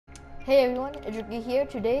Hey everyone, it's Ricky here.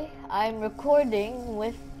 Today I'm recording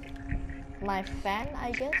with my fan,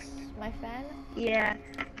 I guess. My fan? Yeah.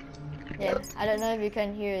 Yeah, I don't know if you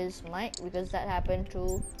can hear his mic because that happened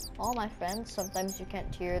to all my friends. Sometimes you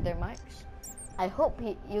can't hear their mics. I hope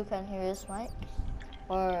you can hear his mic,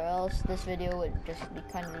 or else this video would just be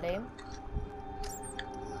kind of lame.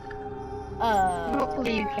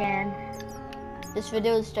 Hopefully you can. This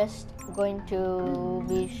video is just going to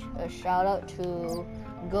be a shout out to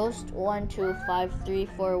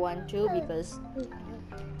Ghost125341 because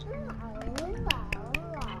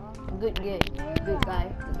good guy. He's a good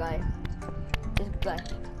guy.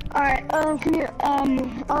 Alright, can you,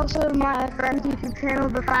 also my friend's YouTube channel,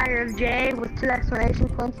 The Fire of Jay, with 2 exclamation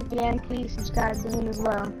points at the end, please subscribe to him as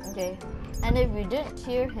well. Okay, and if you didn't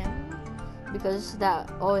hear him, because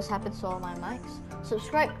that always happens to all my mics,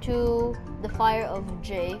 subscribe to The Fire of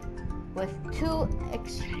Jay with 2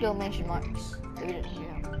 exclamation marks. If you didn't hear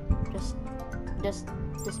him, just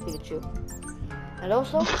Pikachu. And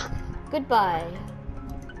also, goodbye.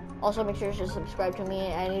 Also, make sure to subscribe to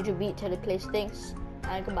me. I need to beat Teddy Plays Things.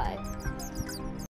 And goodbye.